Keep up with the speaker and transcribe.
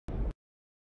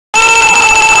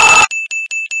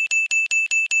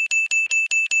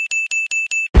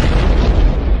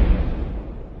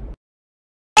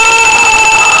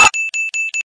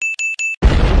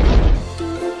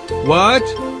What?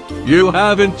 You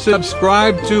haven't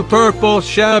subscribed to Purple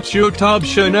Shep's YouTube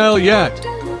channel yet?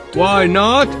 Why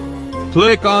not?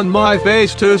 Click on my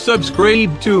face to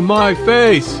subscribe to my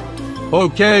face.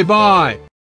 Okay, bye.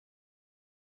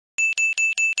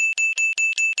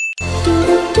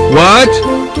 What?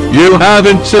 You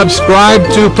haven't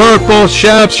subscribed to Purple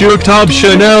Shep's YouTube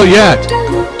channel yet?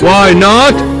 Why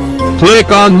not?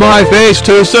 Click on my face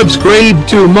to subscribe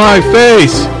to my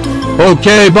face.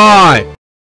 Okay, bye.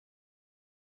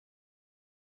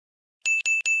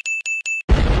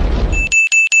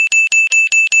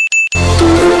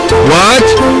 What?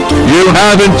 You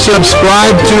haven't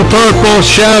subscribed to Purple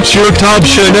Shep's YouTube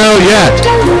channel yet?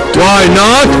 Why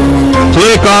not?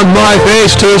 Click on my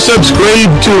face to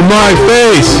subscribe to my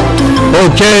face.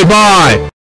 Okay, bye.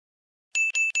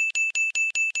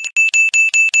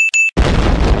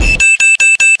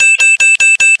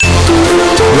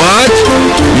 What?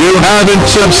 You haven't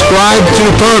subscribed to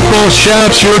Purple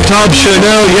Shep's YouTube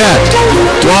channel yet?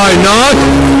 Why not?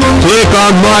 Click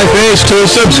on my face to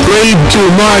subscribe to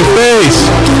my face.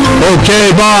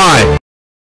 Okay, bye.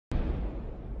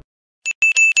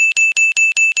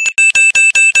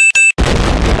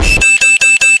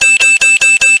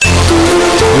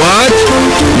 What?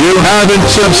 You haven't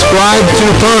subscribed to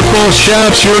Purple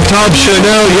Shep's YouTube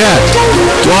channel yet?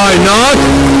 Why not?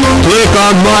 Click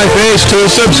on my face to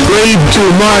subscribe to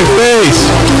my face.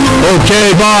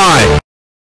 Okay, bye.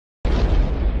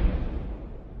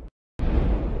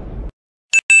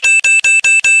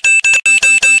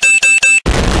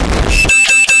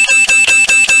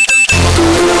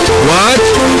 What?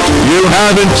 You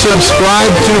haven't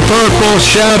subscribed to Purple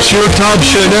Shep's YouTube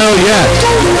channel yet?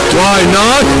 Why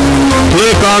not?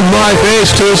 Click on my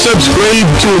face to subscribe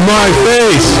to my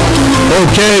face.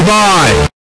 Okay, bye.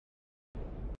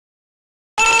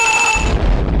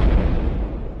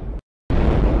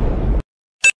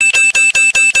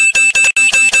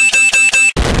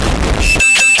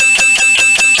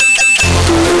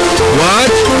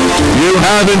 What? You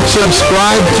haven't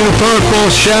subscribed to Purple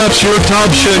Shep's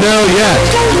YouTube channel yet?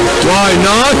 Why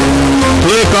not?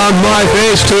 Click on my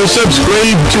face to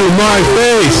subscribe to my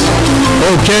face.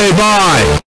 Okay,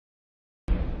 bye.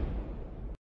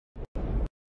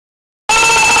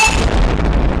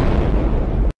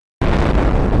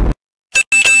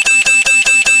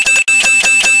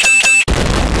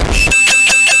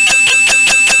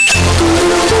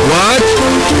 What?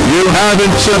 You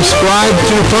haven't subscribed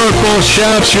to Purple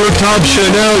Shep's YouTube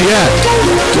channel yet?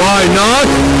 Why not?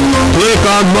 Click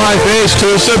on my face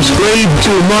to subscribe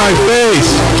to my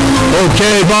face.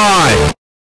 Okay, bye.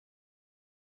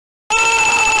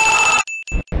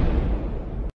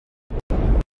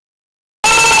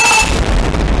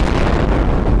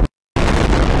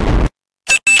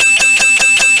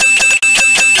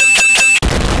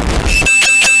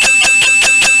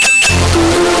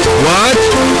 What?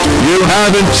 You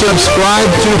haven't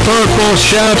subscribed to Purple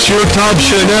Shep's YouTube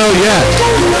channel yet?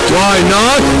 Why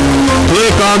not?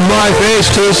 Click on my face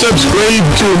to subscribe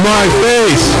to my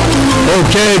face.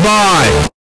 Okay, bye.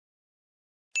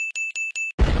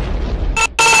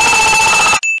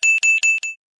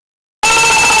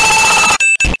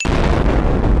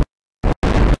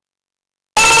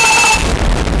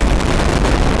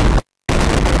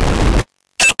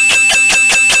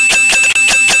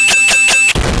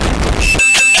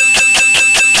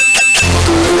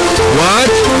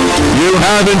 What? You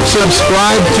haven't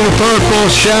subscribed to Purple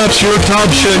Shep's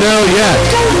YouTube channel yet?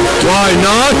 Why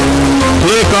not?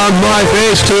 Click on my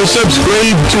face to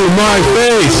subscribe to my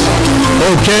face.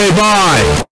 Okay,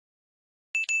 bye.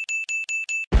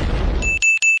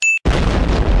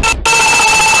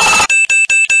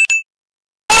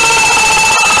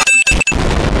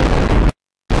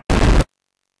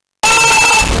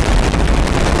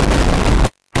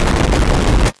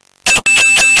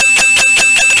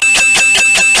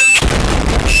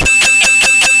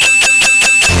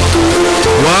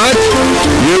 What?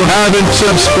 You haven't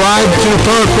subscribed to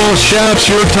Purple Shep's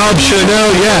YouTube channel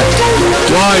yet?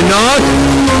 Why not?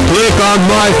 Click on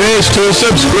my face to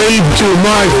subscribe to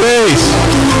my face.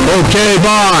 Okay,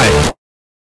 bye.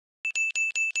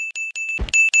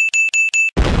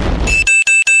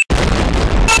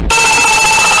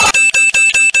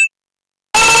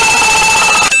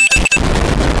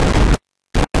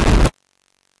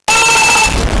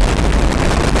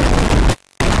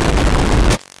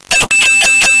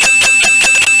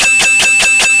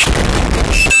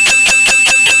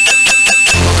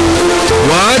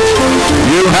 What?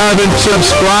 You haven't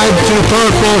subscribed to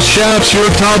Purple Shep's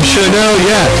YouTube channel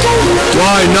yet?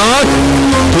 Why not?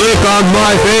 Click on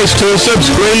my face to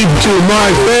subscribe to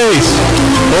my face.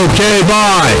 Okay,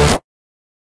 bye.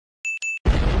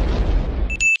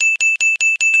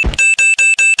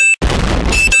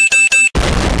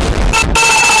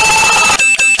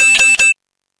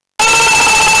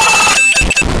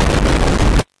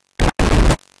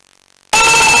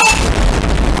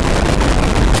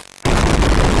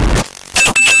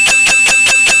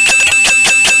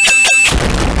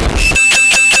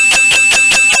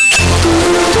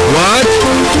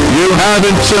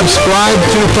 subscribed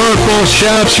to Purple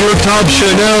Shep's YouTube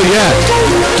channel yet?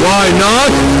 Why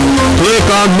not? Click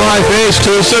on my face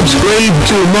to subscribe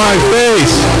to my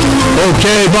face.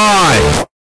 Okay, bye.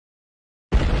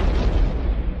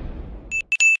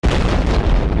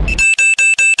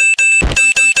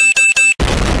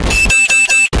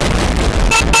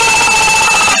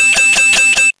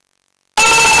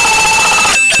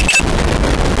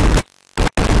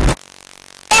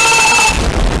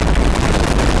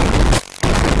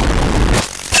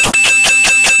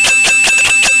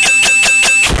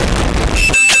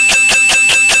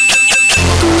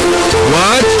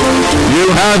 What? You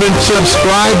haven't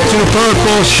subscribed to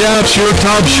Purple Shep's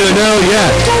YouTube channel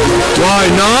yet? Why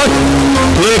not?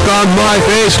 Click on my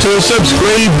face to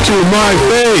subscribe to my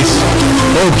face.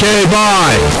 Okay,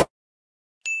 bye.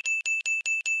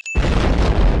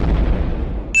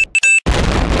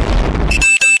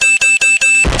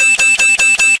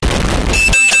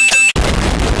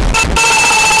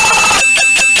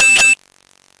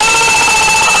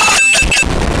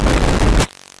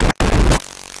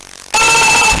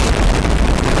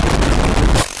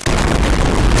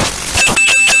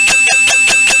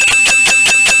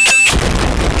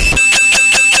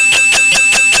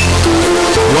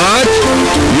 What?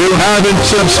 You haven't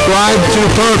subscribed to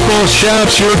Purple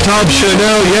Shep's YouTube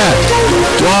channel yet?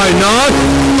 Why not?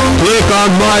 Click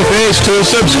on my face to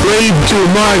subscribe to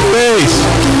my face.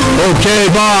 Okay,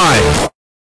 bye.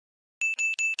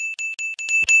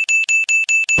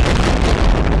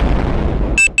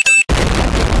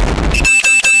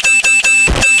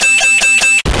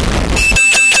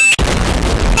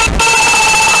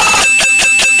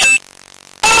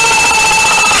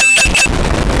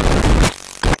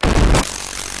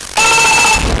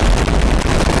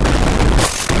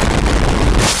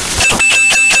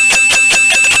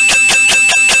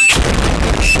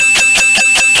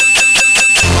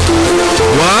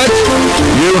 What?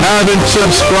 You haven't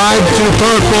subscribed to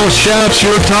Purple Shep's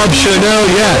YouTube channel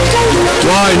yet?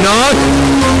 Why not?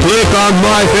 Click on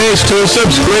my face to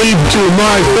subscribe to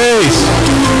my face.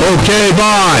 Okay,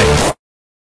 bye.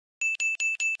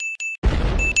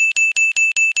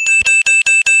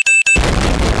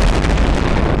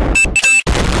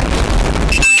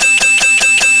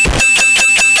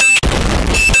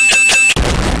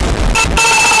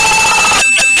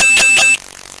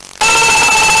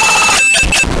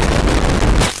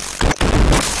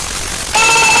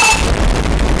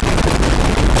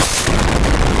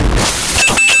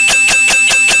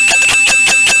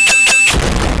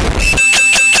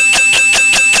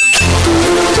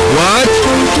 What?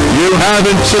 You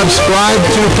haven't subscribed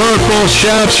to Purple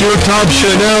Shep's YouTube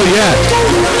channel yet?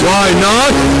 Why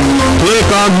not? Click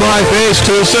on my face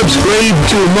to subscribe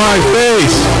to my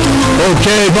face.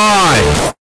 Okay,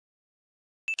 bye.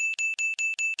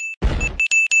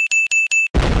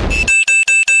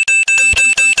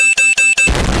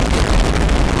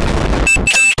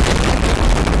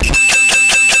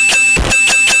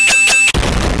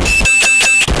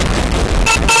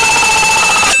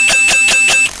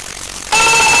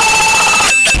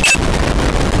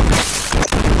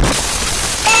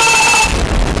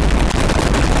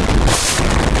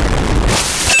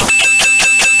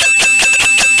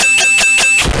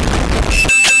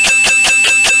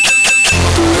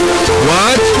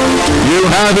 What? You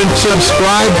haven't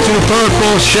subscribed to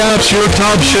Purple Shep's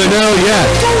YouTube channel yet?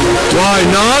 Why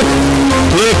not?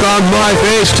 Click on my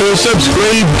face to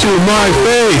subscribe to my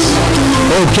face.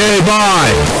 Okay,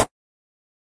 bye.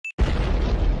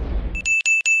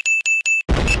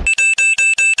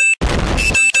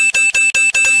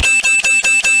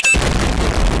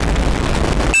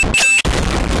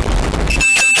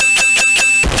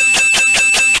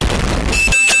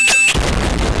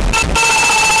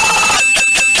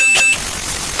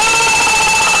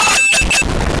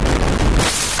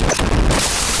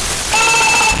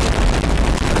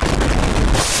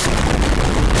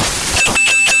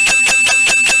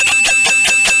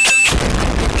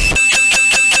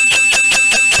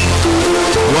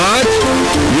 What?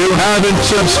 You haven't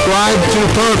subscribed to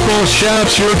Purple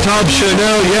Shep's YouTube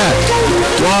channel yet?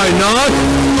 Why not?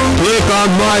 Click on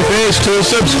my face to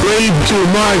subscribe to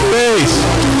my face.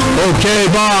 Okay,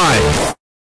 bye.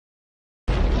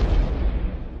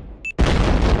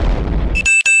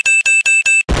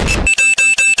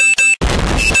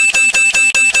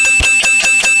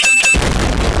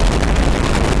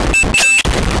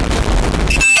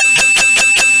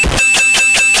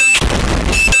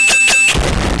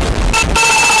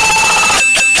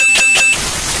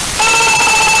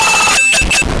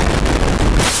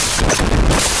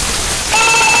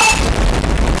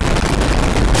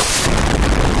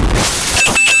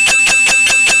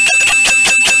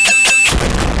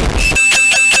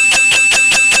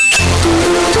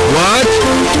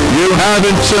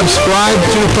 haven't subscribed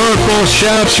to Purple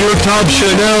Shep's YouTube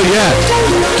channel yet,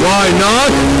 why not?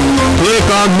 Click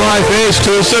on my face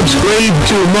to subscribe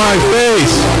to my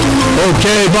face.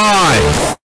 Okay, bye.